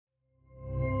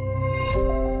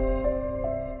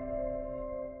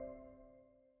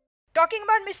talking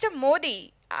about Mr.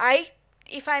 Modi,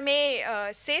 if I may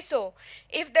say so,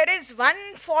 if there is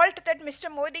one fault that Mr.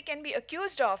 Modi can be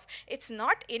accused of, it's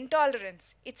not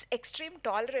intolerance, it's extreme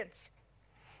tolerance.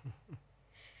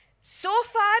 So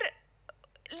far,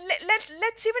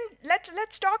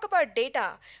 let's talk about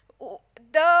data.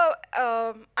 The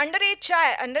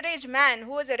underage man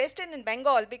who was arrested in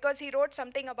Bengal because he wrote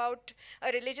something about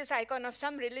a religious icon of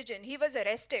some religion, he was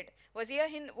arrested. Was he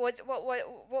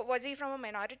was he from a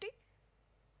minority?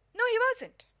 No, he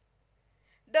wasn't.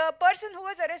 The person who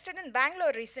was arrested in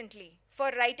Bangalore recently for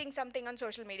writing something on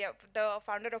social media, the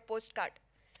founder of Postcard,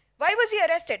 why was he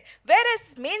arrested?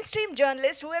 Whereas mainstream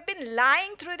journalists who have been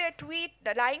lying through their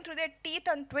teeth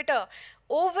on Twitter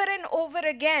over and over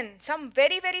again, some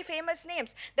very, very famous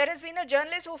names. There has been a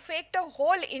journalist who faked a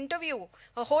whole interview,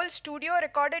 a whole studio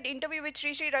recorded interview with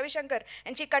Sri Sri Ravi Shankar,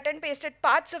 and she cut and pasted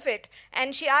parts of it,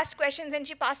 and she asked questions and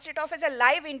she passed it off as a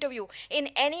live interview. In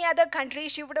any other country,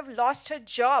 she would have lost her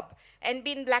job and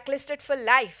been blacklisted for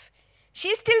life.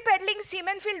 She's still peddling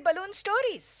semen-filled balloon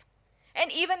stories. And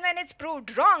even when it's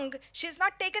proved wrong, she's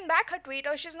not taken back her tweet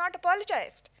or she's not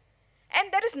apologized.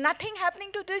 And there is nothing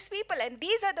happening to these people. And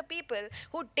these are the people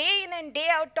who day in and day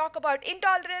out talk about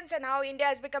intolerance and how India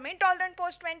has become intolerant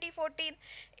post-2014.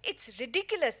 It's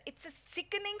ridiculous. It's a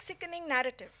sickening, sickening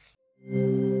narrative.